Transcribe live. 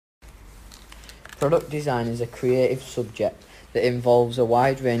Product design is a creative subject that involves a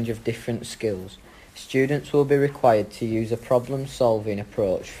wide range of different skills. Students will be required to use a problem-solving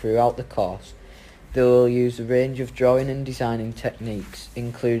approach throughout the course. They will use a range of drawing and designing techniques,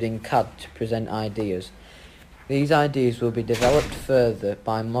 including CAD, to present ideas. These ideas will be developed further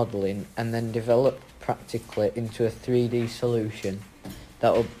by modelling and then developed practically into a 3D solution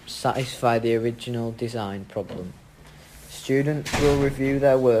that will satisfy the original design problem. Students will review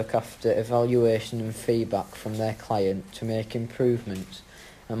their work after evaluation and feedback from their client to make improvements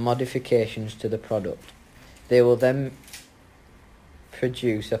and modifications to the product. They will then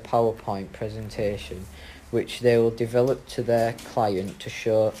produce a PowerPoint presentation which they will develop to their client to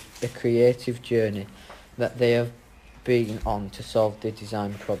show the creative journey that they have been on to solve the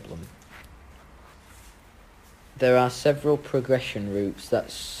design problem. There are several progression routes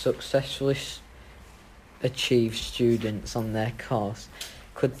that successfully achieve students on their course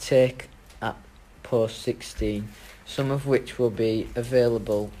could take at post 16, some of which will be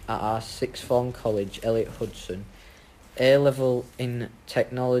available at our sixth form college, Elliot Hudson. A-level in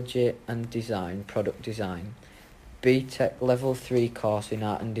Technology and Design, Product Design. B-Tech Level 3 course in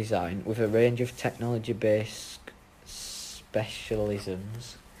Art and Design with a range of technology-based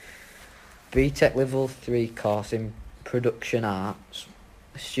specialisms. B-Tech Level 3 course in Production Arts.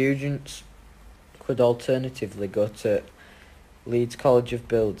 Students could alternatively go to Leeds College of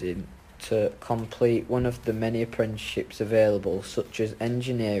Building to complete one of the many apprenticeships available, such as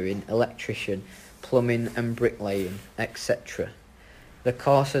engineering, electrician, plumbing and bricklaying, etc. The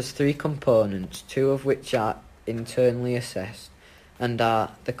course has 3 components, 2 of which are internally assessed and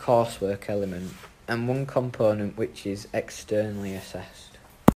are the coursework element, and 1 component which is externally assessed.